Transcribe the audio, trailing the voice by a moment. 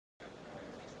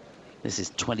This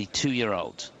is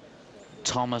 22-year-old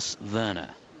Tomas Verner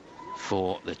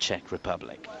for the Czech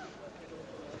Republic.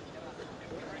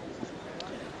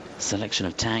 Selection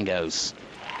of tangos.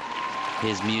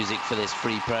 Here's music for this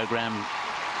free program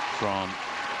from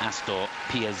Astor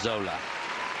Piazzolla.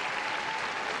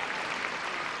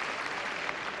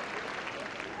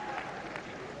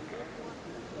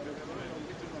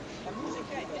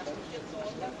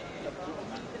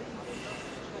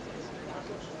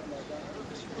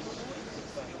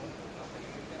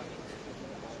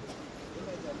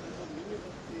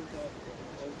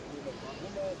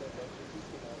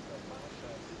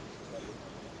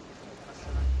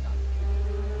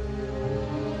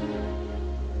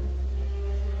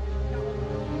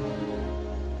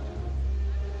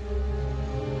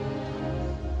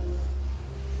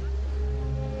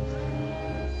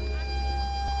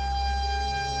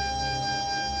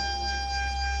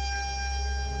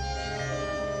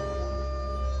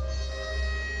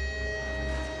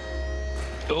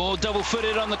 Oh,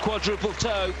 double-footed on the quadruple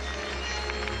toe.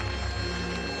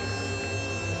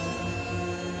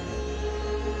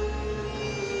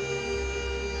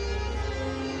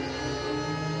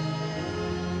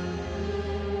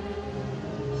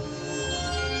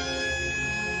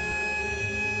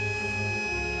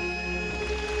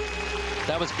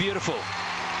 That was beautiful.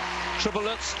 Triple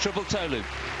Lutz, triple toe loop.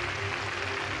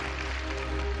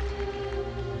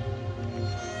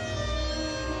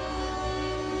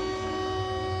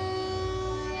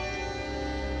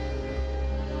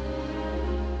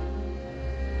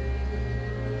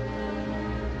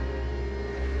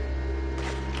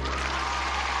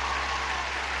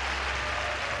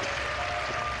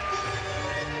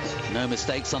 No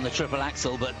mistakes on the triple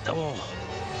axel, but oh,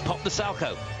 pop the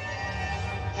salcho.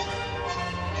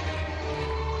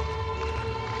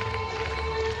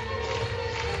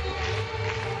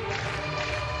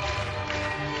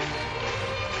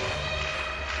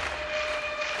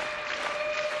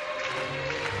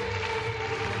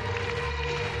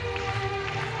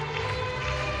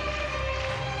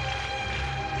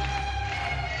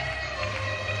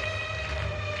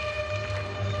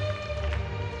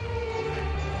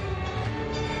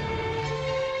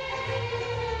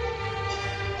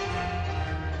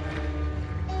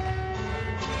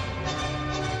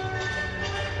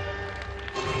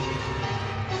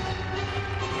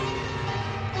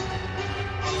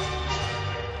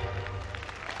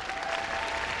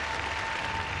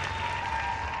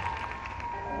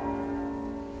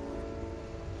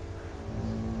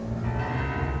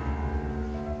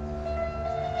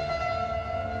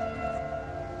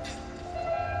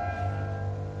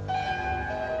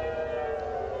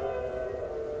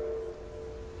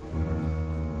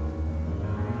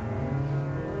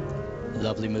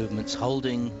 Lovely movements,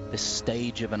 holding this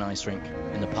stage of an ice rink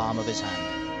in the palm of his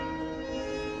hand.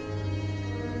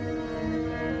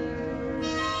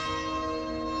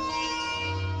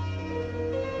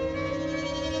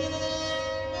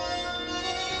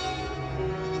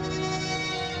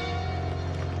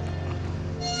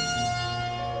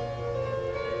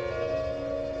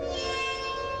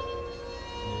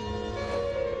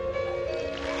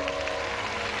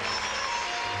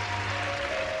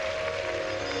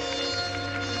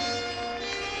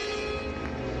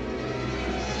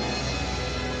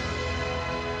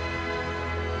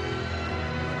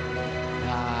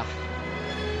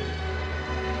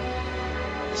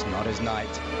 It's not his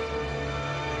night.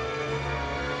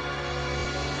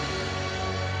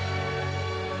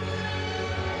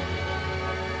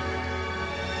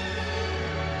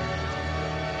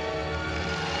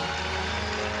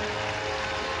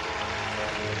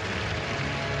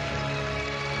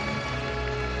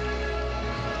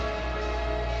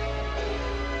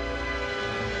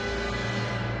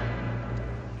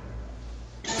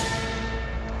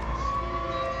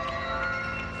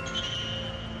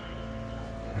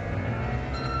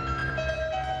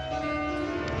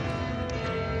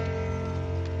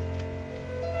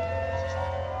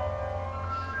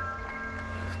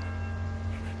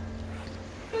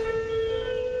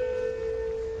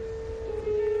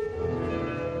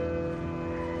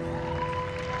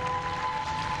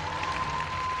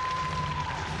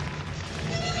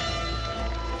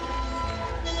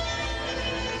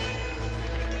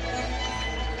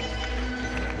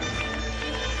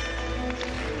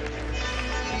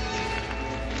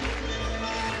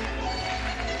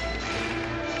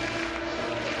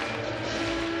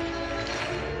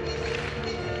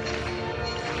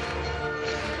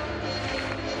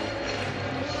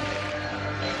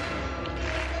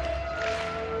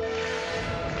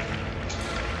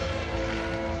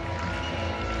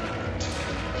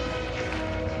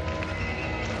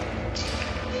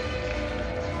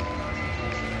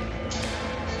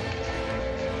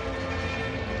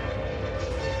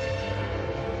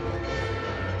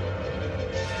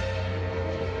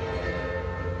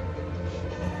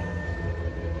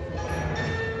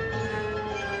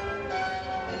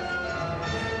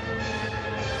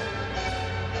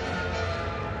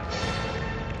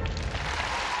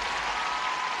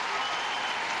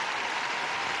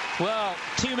 Well,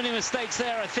 too many mistakes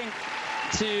there, I think,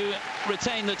 to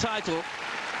retain the title.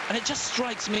 And it just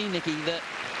strikes me, Nicky, that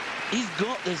he's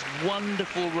got this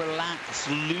wonderful, relaxed,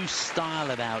 loose style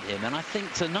about him. And I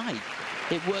think tonight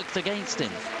it worked against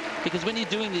him. Because when you're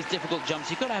doing these difficult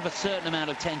jumps, you've got to have a certain amount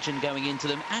of tension going into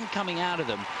them and coming out of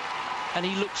them. And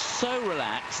he looks so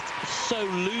relaxed, so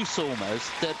loose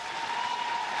almost, that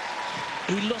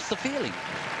he lost the feeling.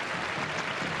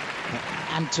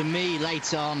 And to me,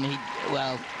 later on, he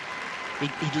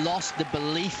lost the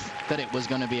belief that it was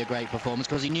going to be a great performance,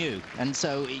 because he knew. And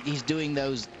so he's doing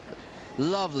those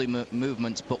lovely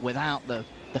movements, but without the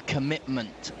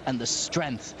commitment and the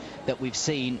strength that we've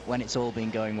seen when it's all been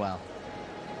going well.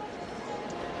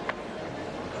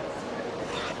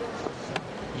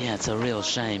 Yeah, it's a real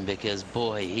shame, because,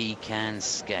 boy, he can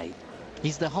skate.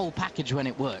 He's the whole package when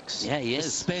it works. Yeah, he is.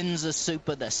 The spins are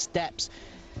super, the steps,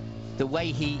 the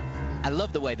way I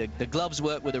love the way the gloves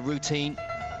work with a routine,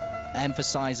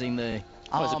 emphasizing the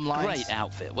arm lines. It was a great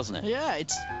outfit, wasn't it? Yeah,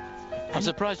 I'm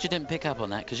surprised you didn't pick up on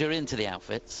that, because you're into the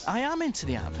outfits. I am into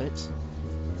the outfits.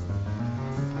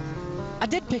 I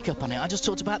did pick up on it. I just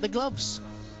talked about the gloves.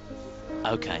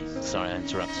 Okay, sorry I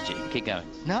interrupted you. Keep going.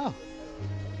 No.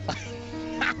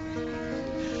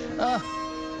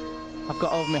 I've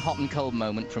got over my hot and cold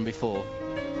moment from before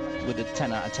with the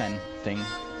 10 out of 10 thing.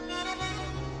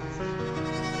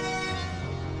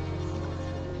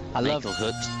 I love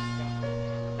Hood.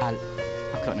 I'm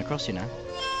cutting across you now.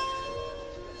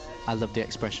 I love the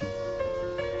expression.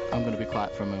 I'm going to be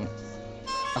quiet for a moment.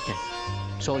 Okay,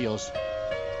 it's all yours.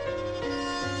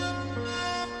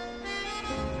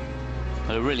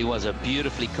 Well, it really was a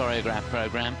beautifully choreographed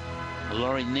program.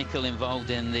 Laurie Nickel involved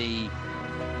in the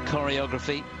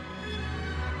choreography.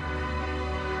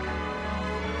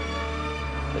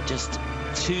 But just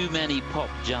too many pop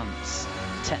jumps.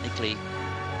 Technically,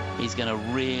 he's going to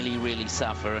really, really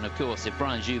suffer. And of course, if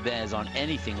Brian Joubert's on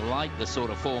anything like the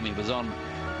sort of form he was on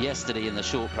yesterday in the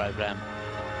short program,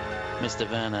 Mr.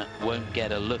 Verner won't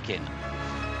get a look in.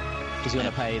 He's going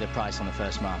to pay the price on the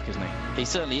first mark, isn't he? He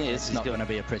certainly is. It's not going to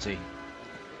be a pretty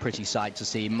sight to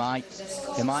see. He might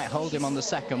hold him on the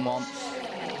second one.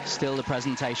 Still, the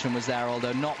presentation was there,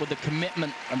 although not with the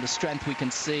commitment and the strength we can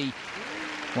see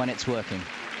when it's working.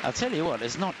 I'll tell you what,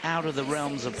 it's not out of the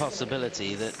realms of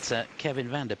possibility that Kevin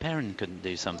van der Perren couldn't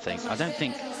do something. I don't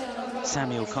think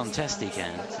Samuel Contesti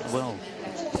can. Well,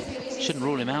 shouldn't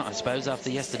rule him out, I suppose,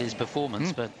 after yesterday's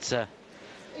performance, but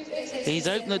he's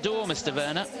opened the door, Mr.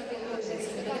 Verner.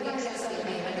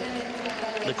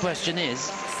 The question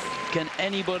is, can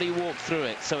anybody walk through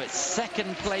it? So it's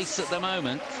second place at the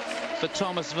moment for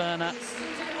Tomas Verner.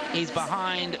 He's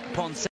behind Ponce.